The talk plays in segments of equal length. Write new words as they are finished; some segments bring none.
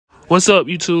What's up,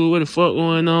 YouTube? What the fuck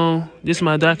going on? This is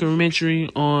my documentary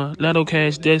on Lotta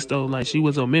Desto. Like, she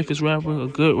was a Memphis rapper, a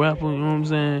good rapper, you know what I'm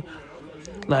saying?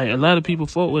 Like, a lot of people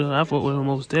fought with her. I fought with her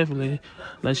most definitely.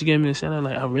 Like, she gave me a shout out,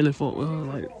 like, I really fought with her,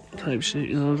 like, type shit,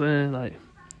 you know what I'm saying? Like,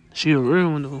 she a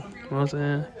real one, though, you know what I'm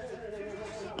saying?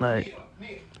 Like,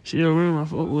 she a real one, I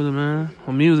fought with her, man.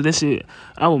 Her music, that shit,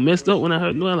 I was messed up when I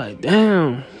heard it. Like,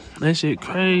 damn, that shit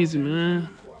crazy, man.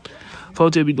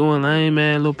 Folks just be doing lame,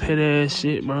 man, little pet-ass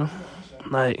shit, bro.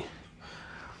 Like,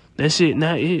 that shit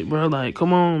not it, bro. Like,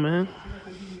 come on, man.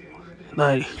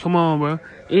 Like, come on, bro.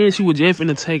 And she was just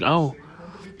finna take off.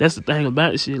 That's the thing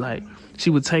about the shit. Like, she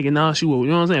was taking off. She was,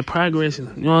 you know what I'm saying,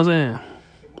 progressing. You know what I'm saying?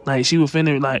 Like, she was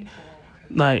finna,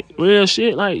 like, real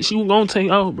shit. Like, she was gonna take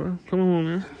off, bro. Come on,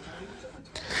 man.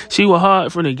 She was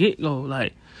hard from the get-go.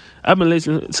 Like, I've been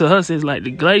listening to her since, like,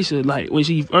 the Glacier. Like, when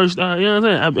she first started, you know what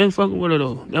I'm saying? I've been fucking with her,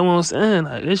 though. That's what I'm saying.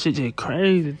 Like, this shit just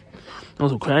crazy. On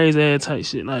some crazy-ass type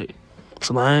shit. Like,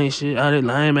 some lame shit. All that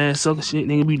lame-ass sucker shit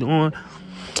nigga be doing.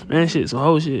 Man, shit, some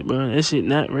whole shit, bro. That shit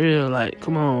not real. Like,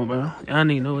 come on, bro. Y'all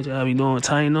niggas know what y'all be doing.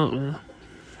 Tighten up, man.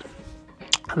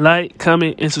 Like,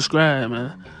 comment, and subscribe,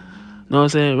 man. Know what I'm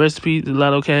saying? Rest in peace to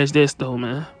Lotta Desto,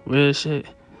 man. Real shit.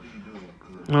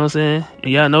 You know what I'm saying?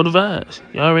 And y'all know the vibes.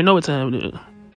 Y'all already know what time it is.